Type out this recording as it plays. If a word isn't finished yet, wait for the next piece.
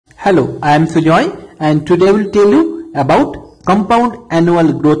Hello, I am Sujoy and today I will tell you about compound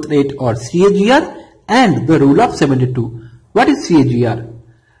annual growth rate or CAGR and the rule of 72. What is CAGR?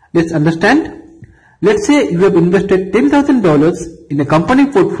 Let's understand. Let's say you have invested $10,000 in a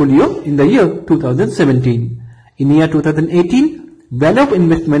company portfolio in the year 2017. In year 2018, value of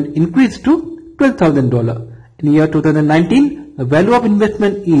investment increased to $12,000. In year 2019, the value of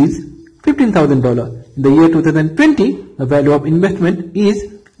investment is $15,000. In the year 2020, the value of investment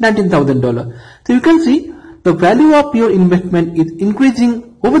is $19,000. So you can see the value of your investment is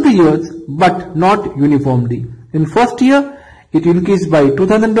increasing over the years but not uniformly. In first year it increased by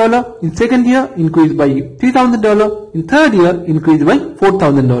 $2,000, in second year increased by $3,000, in third year increased by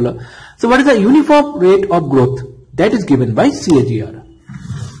 $4,000. So what is the uniform rate of growth? That is given by CAGR.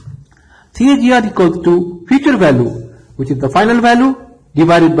 CAGR equals to future value, which is the final value,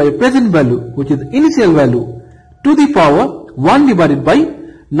 divided by present value, which is initial value, to the power 1 divided by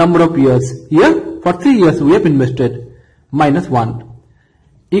number of years. Here for 3 years we have invested, minus 1,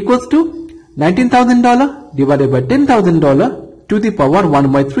 equals to $19,000 divided by $10,000 to the power 1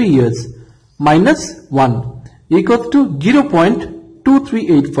 by 3 years, minus 1, equals to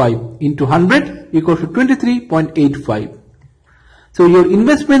 0.2385 into 100 equals to 23.85. So your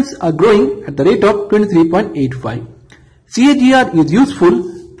investments are growing at the rate of 23.85. CAGR is useful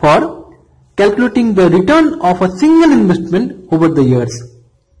for calculating the return of a single investment over the years.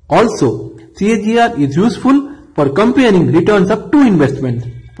 Also, CAGR is useful for comparing returns of two investments.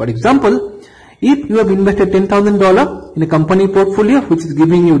 For example, if you have invested $10,000 in a company portfolio which is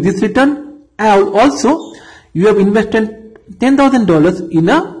giving you this return, and also you have invested $10,000 in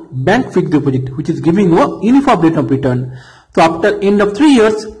a bank fixed deposit which is giving you a uniform rate of return. So after end of 3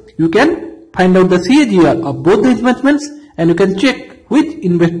 years, you can find out the CAGR of both the investments and you can check which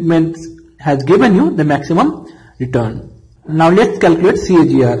investment has given you the maximum return. Now let's calculate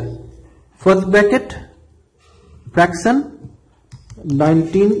CAGR. First bracket, fraction,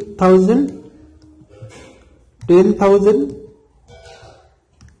 19,000, 10,000,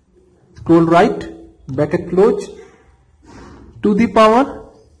 scroll right, bracket close, to the power,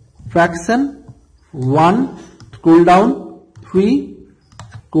 fraction, 1, scroll down, 3,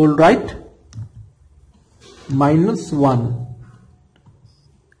 scroll right, minus 1,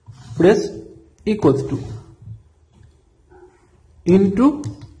 press equals to, into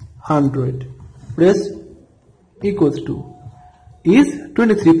 100, press equals to, is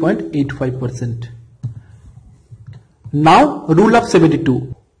 23.85%. Now rule of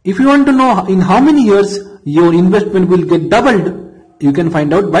 72. If you want to know in how many years your investment will get doubled, you can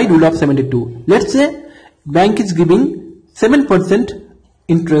find out by rule of 72. Let's say bank is giving 7%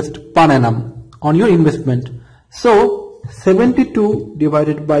 interest per annum on your investment. So 72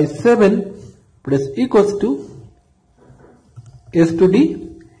 divided by 7 press equals to S to D.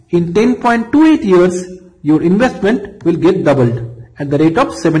 In 10.28 years, your investment will get doubled at the rate of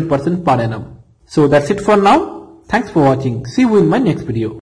 7% per annum. So that's it for now. Thanks for watching. See you in my next video.